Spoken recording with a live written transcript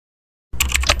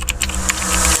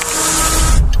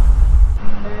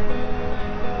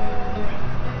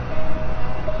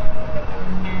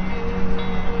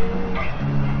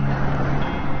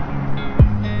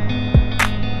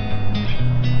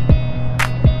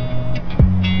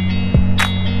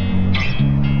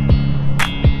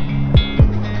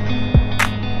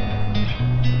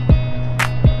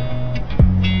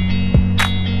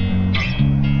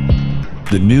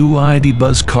The new ID.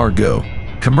 Buzz Cargo,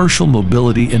 commercial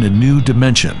mobility in a new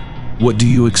dimension. What do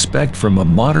you expect from a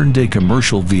modern-day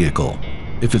commercial vehicle?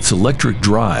 If it's electric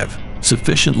drive,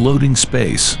 sufficient loading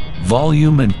space,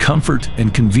 volume and comfort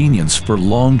and convenience for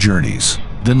long journeys,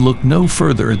 then look no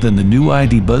further than the new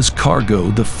ID. Buzz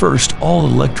Cargo, the first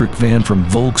all-electric van from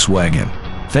Volkswagen.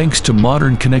 Thanks to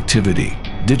modern connectivity,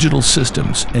 digital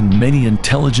systems, and many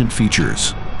intelligent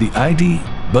features, the ID.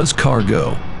 Buzz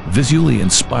Cargo, visually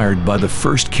inspired by the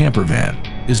first camper van,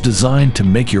 is designed to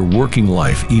make your working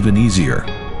life even easier.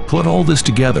 Put all this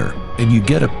together, and you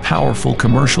get a powerful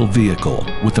commercial vehicle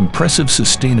with impressive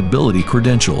sustainability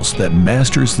credentials that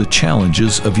masters the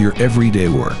challenges of your everyday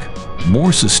work. More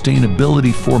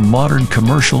sustainability for modern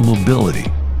commercial mobility.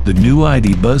 The new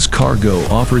ID. Buzz Cargo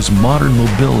offers modern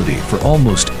mobility for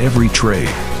almost every trade,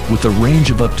 with a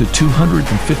range of up to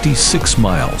 256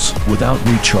 miles without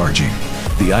recharging.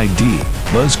 The ID.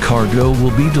 Buzz Cargo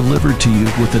will be delivered to you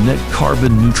with a net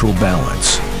carbon neutral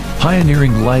balance.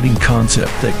 Pioneering lighting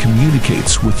concept that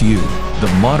communicates with you.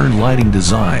 The modern lighting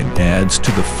design adds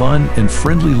to the fun and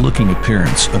friendly looking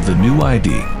appearance of the new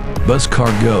ID. Buzz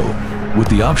Cargo, with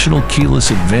the optional keyless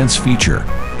advance feature.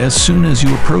 As soon as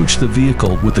you approach the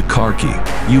vehicle with the car key,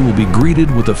 you will be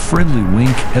greeted with a friendly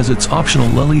wink as its optional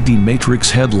LED matrix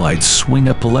headlights swing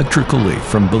up electrically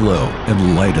from below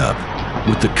and light up.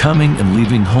 With the coming and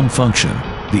leaving home function,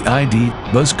 the ID.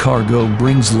 Buzz Cargo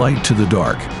brings light to the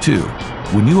dark, too.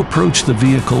 When you approach the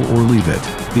vehicle or leave it,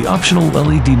 the optional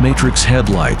LED matrix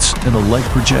headlights and a light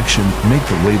projection make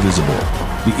the way visible.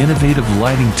 The innovative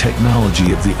lighting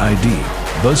technology of the ID.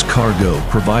 Buzz Cargo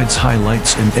provides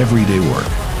highlights in everyday work.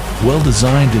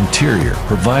 Well-designed interior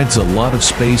provides a lot of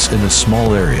space in a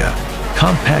small area.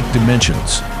 Compact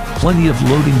dimensions, plenty of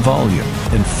loading volume,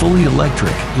 and fully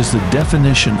electric is the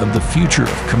definition of the future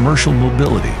of commercial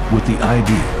mobility with the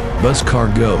ID. Buzz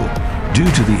Cargo. Due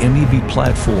to the MEB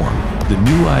platform, the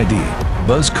new ID.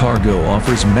 Buzz Cargo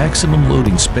offers maximum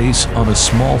loading space on a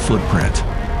small footprint.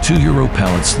 2 Euro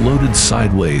pallets loaded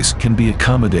sideways can be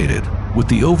accommodated, with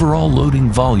the overall loading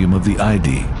volume of the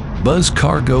ID. Buzz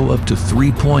Cargo up to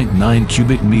 3.9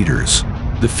 cubic meters.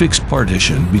 The fixed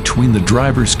partition between the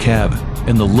driver's cab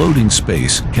and the loading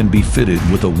space can be fitted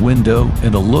with a window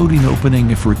and a loading opening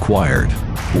if required,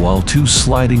 while 2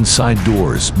 sliding side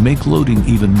doors make loading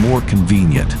even more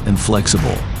convenient and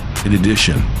flexible. In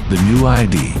addition, the new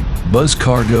ID. Buzz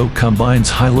Cargo combines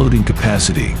high loading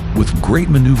capacity with great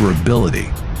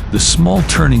maneuverability. The small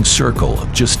turning circle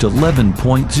of just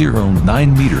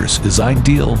 11.09 meters is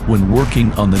ideal when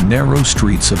working on the narrow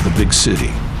streets of the big city.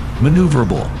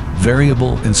 Maneuverable,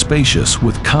 variable, and spacious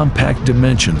with compact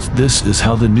dimensions, this is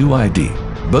how the new ID.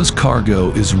 Buzz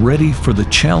Cargo is ready for the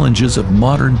challenges of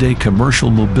modern-day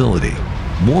commercial mobility.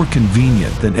 More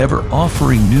convenient than ever,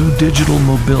 offering new digital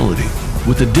mobility.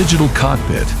 With a digital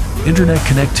cockpit, internet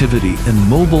connectivity, and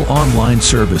mobile online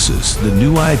services, the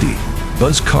new ID.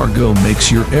 Buzz Cargo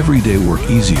makes your everyday work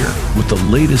easier with the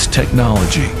latest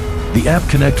technology. The App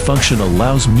Connect function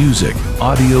allows music,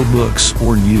 audiobooks,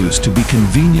 or news to be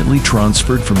conveniently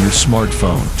transferred from your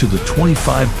smartphone to the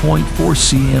 25.4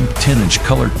 cm 10-inch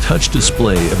color touch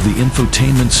display of the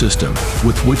infotainment system,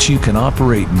 with which you can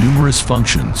operate numerous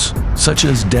functions, such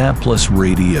as DAB+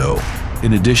 radio.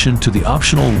 In addition to the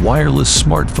optional wireless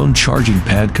smartphone charging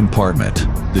pad compartment,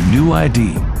 the new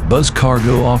ID. Buzz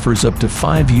Cargo offers up to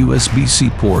 5 USB-C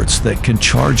ports that can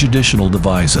charge additional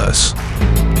devices.